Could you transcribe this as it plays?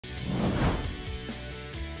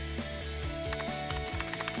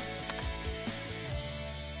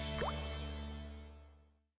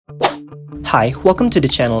Hi, welcome to the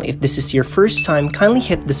channel. If this is your first time, kindly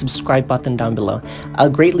hit the subscribe button down below. I'll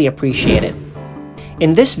greatly appreciate it.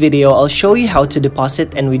 In this video, I'll show you how to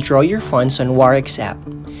deposit and withdraw your funds on WIREX app.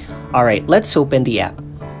 Alright, let's open the app.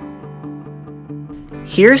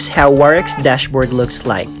 Here's how WIREX Dashboard looks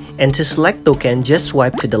like, and to select token, just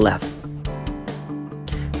swipe to the left.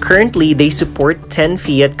 Currently, they support 10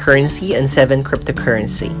 fiat currency and 7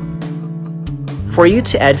 cryptocurrency. For you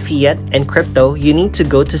to add fiat and crypto, you need to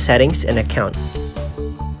go to Settings and Account.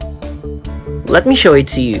 Let me show it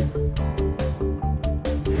to you.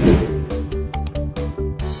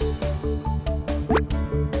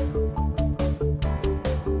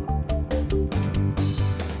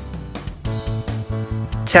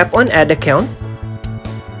 Tap on Add Account.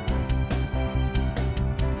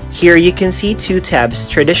 Here you can see two tabs,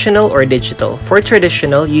 Traditional or Digital. For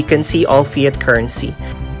Traditional, you can see all fiat currency.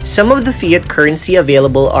 Some of the fiat currency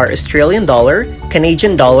available are Australian dollar,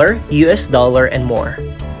 Canadian dollar, US dollar, and more.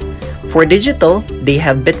 For digital, they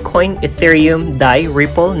have Bitcoin, Ethereum, DAI,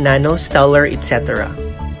 Ripple, Nano, Stellar, etc.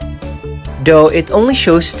 Though it only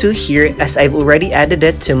shows 2 here as I've already added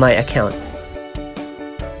it to my account.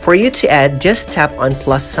 For you to add, just tap on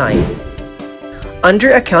plus sign.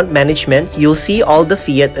 Under Account Management, you'll see all the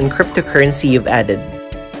fiat and cryptocurrency you've added.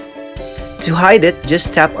 To hide it,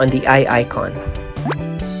 just tap on the eye icon.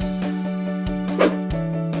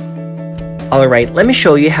 Alright, let me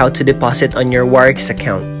show you how to deposit on your WIREX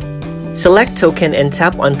account. Select token and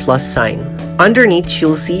tap on plus sign. Underneath,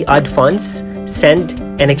 you'll see Add Funds, Send,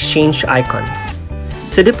 and Exchange icons.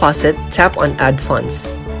 To deposit, tap on Add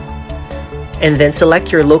Funds. And then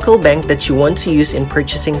select your local bank that you want to use in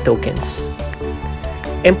purchasing tokens.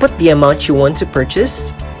 Input the amount you want to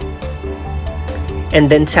purchase,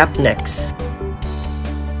 and then tap Next.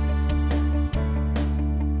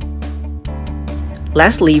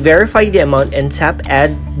 Lastly, verify the amount and tap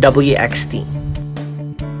Add WXT.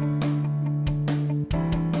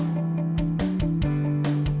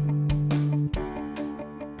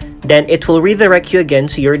 Then it will redirect you again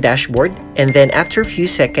to your dashboard, and then after a few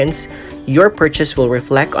seconds, your purchase will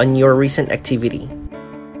reflect on your recent activity.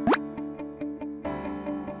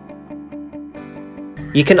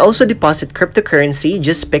 You can also deposit cryptocurrency,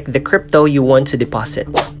 just pick the crypto you want to deposit.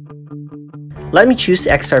 Let me choose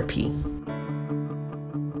XRP.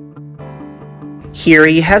 Here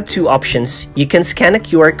you have 2 options. You can scan a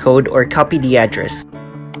QR code or copy the address.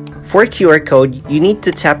 For QR code, you need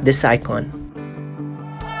to tap this icon.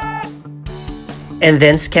 And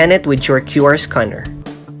then scan it with your QR scanner.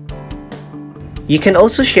 You can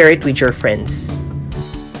also share it with your friends.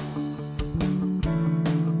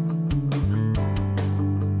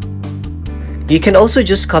 You can also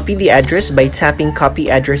just copy the address by tapping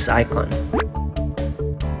Copy Address icon.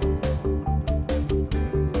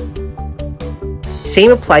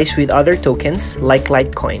 Same applies with other tokens like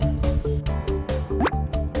Litecoin.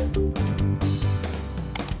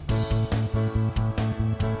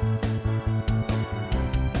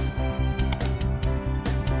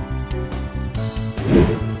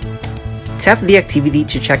 Tap the activity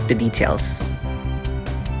to check the details.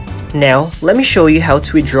 Now, let me show you how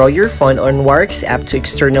to withdraw your fund on WIREX app to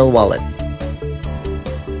external wallet.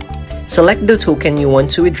 Select the token you want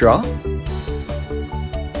to withdraw,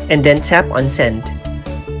 and then tap on Send.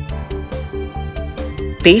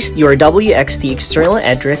 Paste your WXT external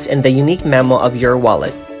address and the unique memo of your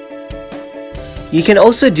wallet. You can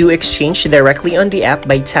also do exchange directly on the app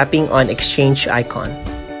by tapping on Exchange icon.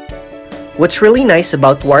 What's really nice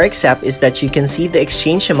about WIREX app is that you can see the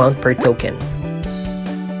exchange amount per token.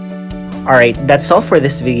 Alright, that's all for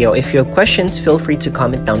this video. If you have questions, feel free to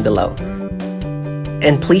comment down below.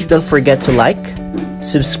 And please don't forget to like,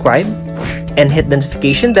 subscribe, and hit the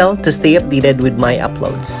notification bell to stay updated with my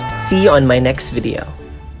uploads. See you on my next video.